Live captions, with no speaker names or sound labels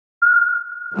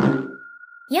Yum,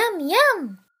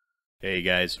 yum! Hey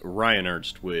guys, Ryan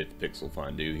Ernst with Pixel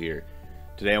Fondue here.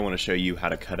 Today I want to show you how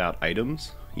to cut out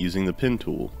items using the pen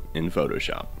tool in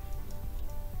Photoshop.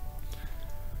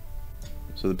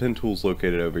 So the pen tool is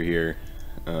located over here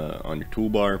on your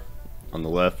toolbar on the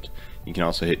left. You can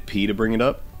also hit P to bring it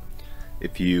up.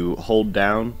 If you hold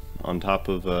down on top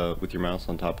of with your mouse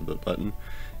on top of the button,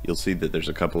 you'll see that there's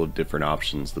a couple of different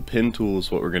options. The pen tool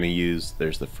is what we're going to use.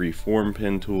 There's the freeform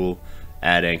pen tool,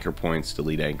 add anchor points,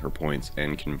 delete anchor points,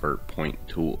 and convert point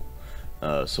tool.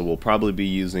 So we'll probably be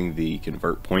using the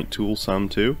convert point tool some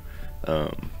too,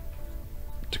 to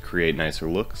create nicer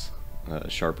looks,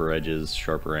 sharper edges,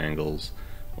 sharper angles,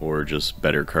 or just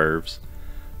better curves.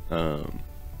 So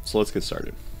let's get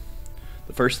started.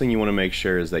 The first thing you want to make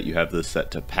sure is that you have this set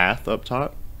to path up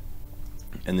top,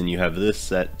 and then you have this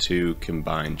set to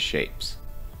combine shapes.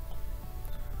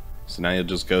 So now you'll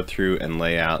just go through and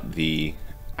lay out the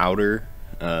outer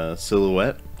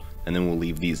silhouette, and then we'll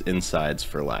leave these insides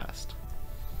for last.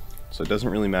 So it doesn't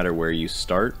really matter where you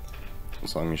start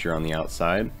as long as you're on the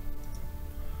outside.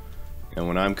 And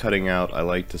when I'm cutting out, I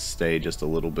like to stay just a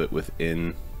little bit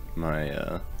within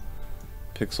my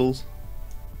pixels.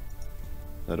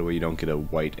 That way you don't get a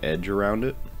white edge around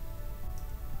it.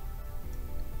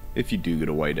 If you do get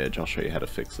a white edge, I'll show you how to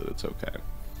fix it. It's okay.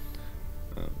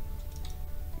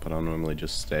 But I'll normally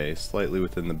just stay slightly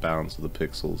within the bounds of the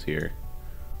pixels here,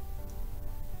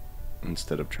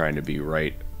 instead of trying to be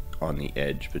right on the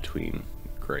edge between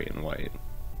gray and white.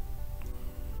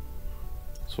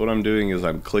 So what I'm doing is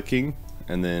I'm clicking,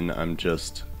 and then I'm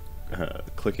just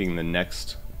clicking the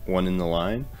next one in the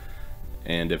line,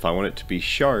 and if I want it to be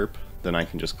sharp, then I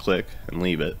can just click and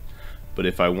leave it. But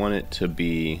if I want it to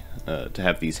be to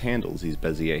have these handles, these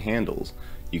bezier handles,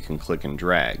 you can click and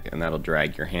drag, and that'll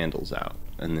drag your handles out.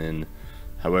 And then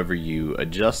however you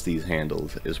adjust these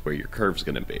handles is where your curve's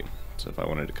going to be. So if I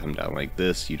wanted to come down like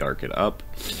this, you'd arc it up,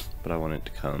 but I want it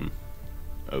to come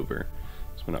over,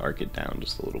 so I'm going to arc it down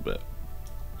just a little bit.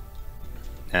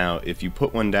 Now if you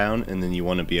put one down and then you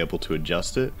want to be able to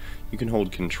adjust it, you can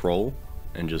hold Control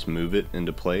and just move it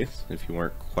into place if you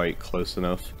weren't quite close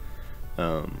enough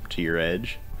to your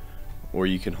edge, or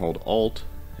you can hold Alt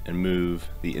and move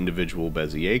the individual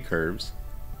bezier curves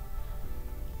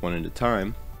one at a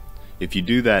time. If you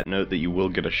do that, note that you will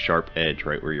get a sharp edge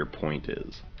right where your point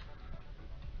is.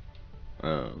 So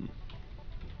I'm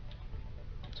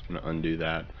going to undo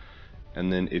that,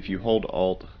 and then if you hold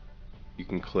Alt, you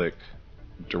can click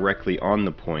directly on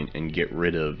the point and get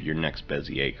rid of your next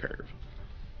bezier curve.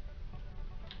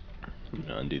 I'm going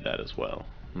to undo that as well.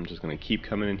 I'm just going to keep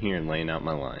coming in here and laying out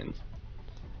my lines.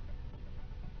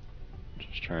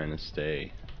 Just trying to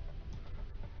stay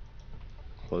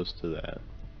close to that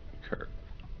curve.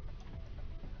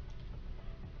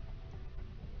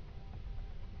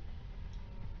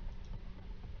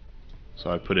 So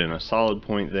I put in a solid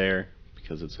point there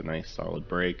because it's a nice solid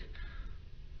break.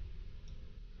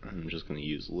 I'm just going to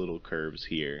use little curves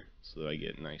here so that I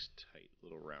get nice tight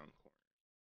little round corners.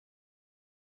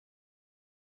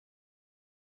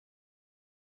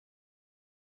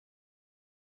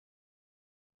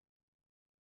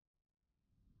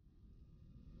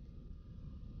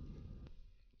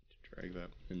 Drag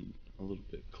that in a little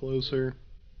bit closer.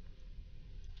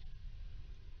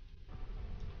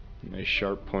 Nice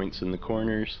sharp points in the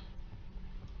corners.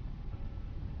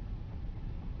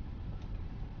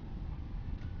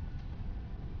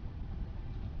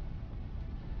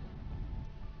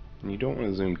 And you don't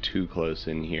want to zoom too close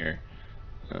in here.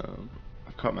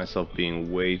 I've caught myself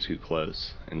being way too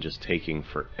close and just taking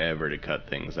forever to cut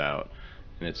things out.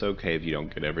 And it's okay if you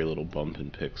don't get every little bump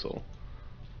and pixel.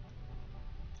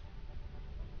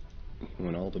 You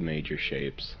want all the major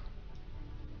shapes,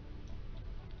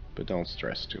 but don't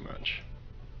stress too much.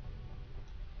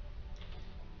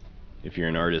 If you're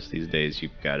an artist these days,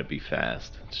 you've got to be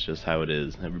fast. It's just how it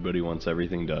is. Everybody wants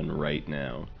everything done right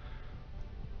now.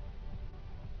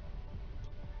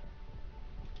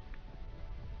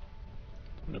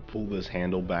 I'm going to pull this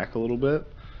handle back a little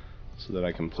bit so that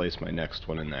I can place my next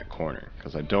one in that corner,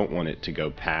 because I don't want it to go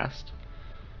past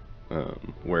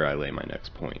where I lay my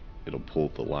next point. It'll pull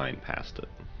the line past it.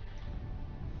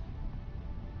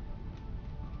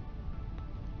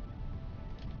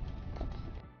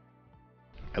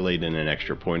 I laid in an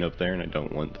extra point up there and I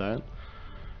don't want that.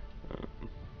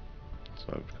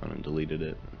 So I've gone and deleted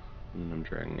it, and I'm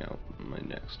dragging out my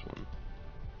next one.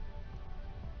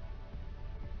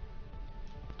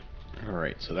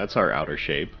 Alright, so that's our outer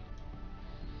shape.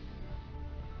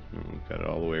 And we've got it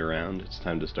all the way around. It's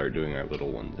time to start doing our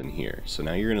little ones in here. So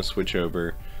now you're going to switch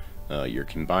over your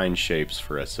combined shapes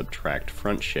for a subtract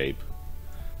front shape.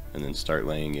 and then start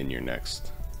laying in your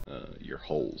next your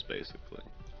holes basically.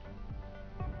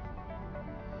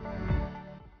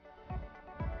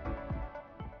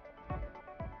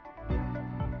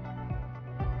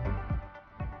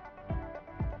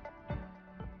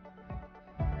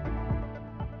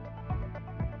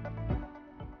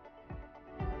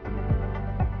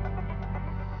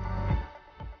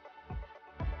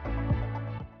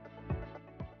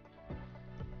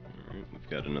 Alright, we've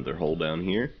got another hole down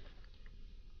here.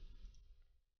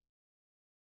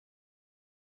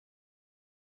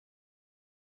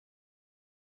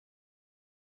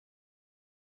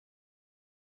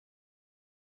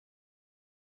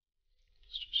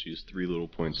 Let's just use 3 little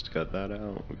points to cut that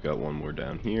out. We've got one more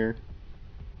down here.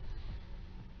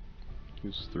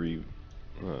 Use 3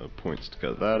 points to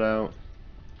cut that out.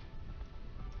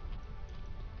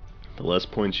 The less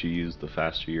points you use, the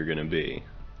faster you're going to be,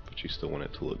 but you still want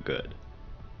it to look good.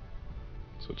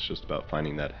 So it's just about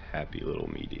finding that happy little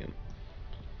medium.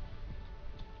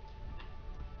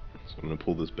 So I'm going to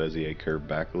pull this bezier curve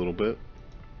back a little bit.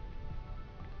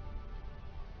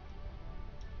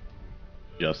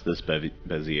 Adjust this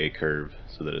bezier curve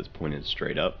so that it's pointed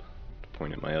straight up to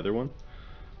point at my other one.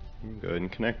 And go ahead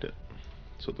and connect it.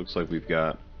 So it looks like we've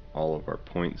got all of our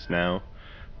points now.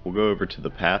 We'll go over to the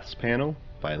paths panel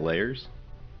by layers,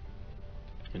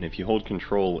 and if you hold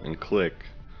control and click,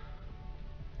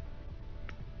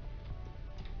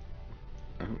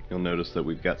 you'll notice that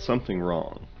we've got something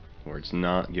wrong where it's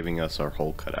not giving us our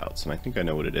hole cutouts, and I think I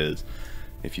know what it is.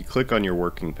 If you click on your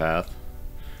working path,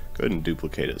 go ahead and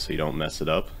duplicate it so you don't mess it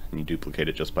up, and you duplicate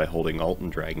it just by holding Alt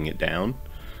and dragging it down.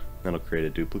 That'll create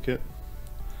a duplicate.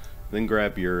 Then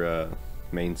grab your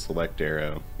main select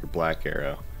arrow, your black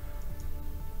arrow,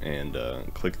 and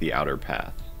click the outer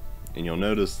path, and you'll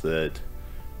notice that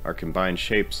our combined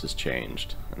shapes has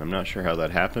changed, and I'm not sure how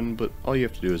that happened, but all you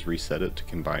have to do is reset it to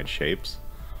combined shapes,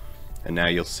 and now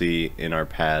you'll see in our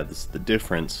paths the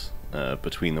difference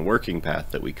between the working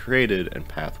path that we created and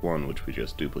path 1, which we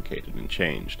just duplicated and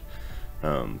changed.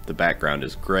 The background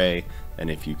is gray,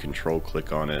 and if you control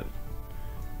click on it,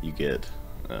 you get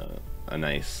a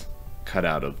nice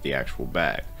cutout of the actual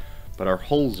bag, but our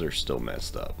holes are still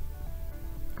messed up.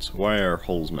 So why are our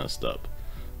holes messed up?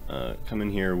 Come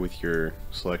in here with your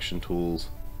selection tools,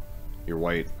 your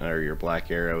white or your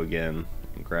black arrow again,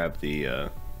 and grab the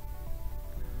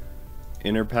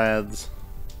inner paths,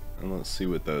 and let's see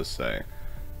what those say.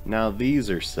 Now these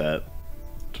are set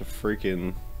to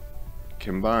freaking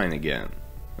combine again.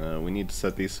 We need to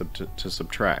set these to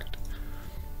subtract.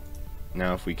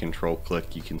 Now if we control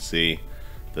click, you can see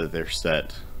that they're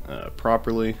set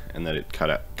properly and that it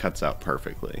cuts out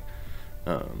perfectly.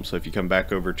 So if you come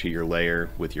back over to your layer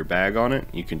with your bag on it,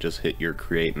 you can just hit your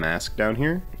create mask down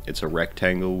here. It's a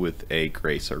rectangle with a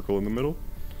gray circle in the middle,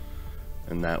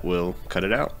 and that will cut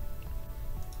it out.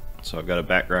 So I've got a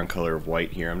background color of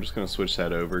white here. I'm just going to switch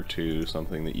that over to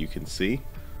something that you can see.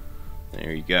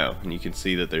 There you go, and you can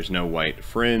see that there's no white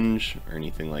fringe or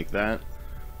anything like that.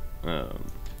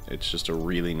 It's just a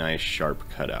really nice sharp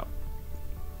cutout.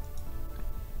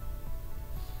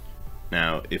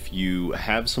 Now, if you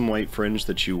have some white fringe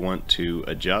that you want to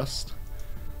adjust,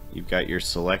 you've got your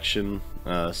selection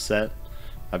set.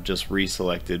 I've just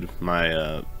reselected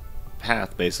my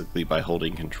path basically by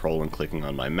holding control and clicking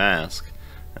on my mask,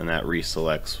 and that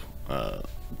reselects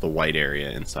the white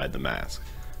area inside the mask.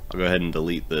 I'll go ahead and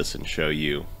delete this and show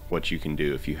you what you can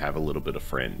do if you have a little bit of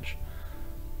fringe.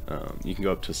 You can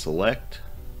go up to select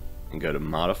and go to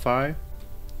modify,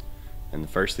 and the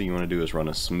first thing you want to do is run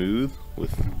a smooth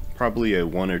with probably a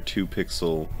 1 or 2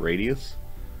 pixel radius.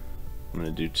 I'm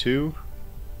going to do 2,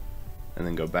 and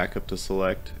then go back up to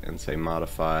select and say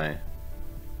modify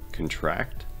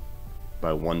contract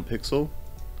by 1 pixel,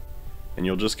 and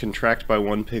you'll just contract by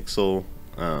 1 pixel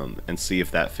and see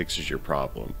if that fixes your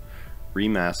problem.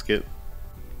 Remask it,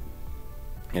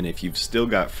 and if you've still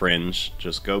got fringe,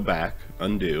 just go back,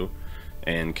 undo,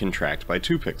 and contract by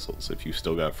 2 pixels. If you've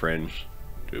still got fringe,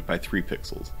 do it by 3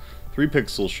 pixels. 3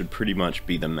 pixels should pretty much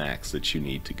be the max that you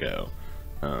need to go.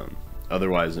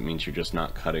 Otherwise it means you're just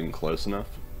not cutting close enough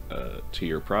to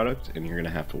your product, and you're gonna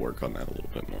have to work on that a little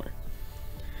bit more.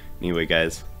 Anyway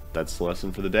guys, that's the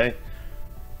lesson for the day.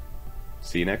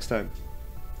 See you next time.